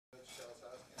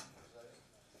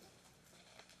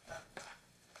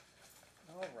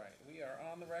All right, we are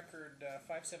on the record,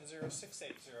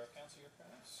 570680. Counsel, your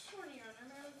comments? Good morning, Your Honor.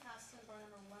 Marilyn Caston, bar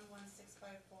number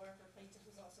 11654 for plaintiff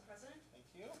who's also present. Thank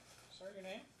you. Sir, your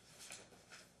name?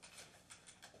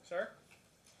 Sir?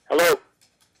 Hello,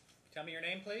 Tell me your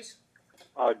name, please.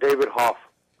 David Hoff.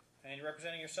 And you're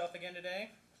representing yourself again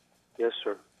today? Yes,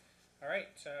 sir. All right,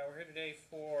 we're here today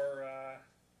for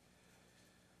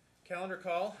calendar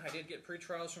call. I did get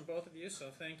pre-trials from both of you, so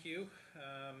thank you.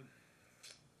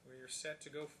 We're set to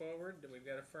go forward. We've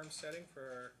got a firm setting for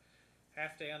our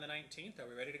half day on the 19th. Are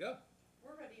we ready to go?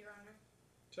 We're ready, Your Honor.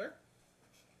 Sir?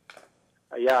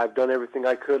 Yeah, I've done everything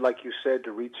I could, like you said,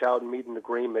 to reach out and meet an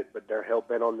agreement, but they're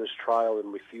hell-bent on this trial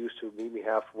and refuse to meet me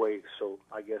halfway, so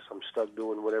I guess I'm stuck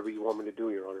doing whatever you want me to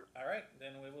do, Your Honor. All right,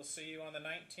 then we will see you on the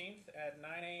 19th at 9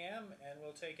 a.m., and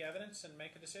we'll take evidence and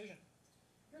make a decision.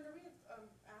 Your Honor, we had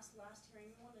asked last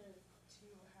hearing, we wanted to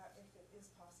have, if it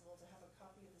is possible, to have a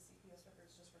copy of the CPS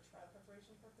records just for trial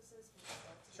preparation purposes.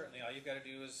 Certainly, all you've got to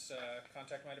do is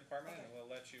contact my department, and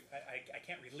we'll let you. I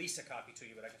can't release a copy to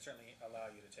you, but I can certainly allow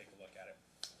you to take a look at it.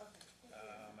 Okay.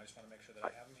 I just want to make sure that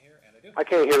I have them here, and I do. I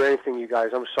can't hear anything, you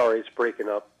guys. I'm sorry, it's breaking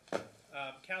up.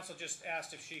 Counsel just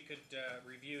asked if she could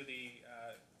review the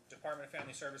Department of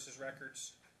Family Services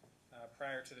records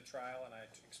prior to the trial, and I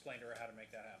explained to her how to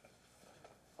make that happen.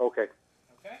 Okay.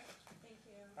 Okay? Thank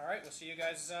you. All right, we'll see you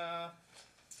guys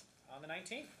on the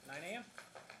 19th, 9 a.m.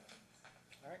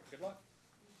 All right, good luck.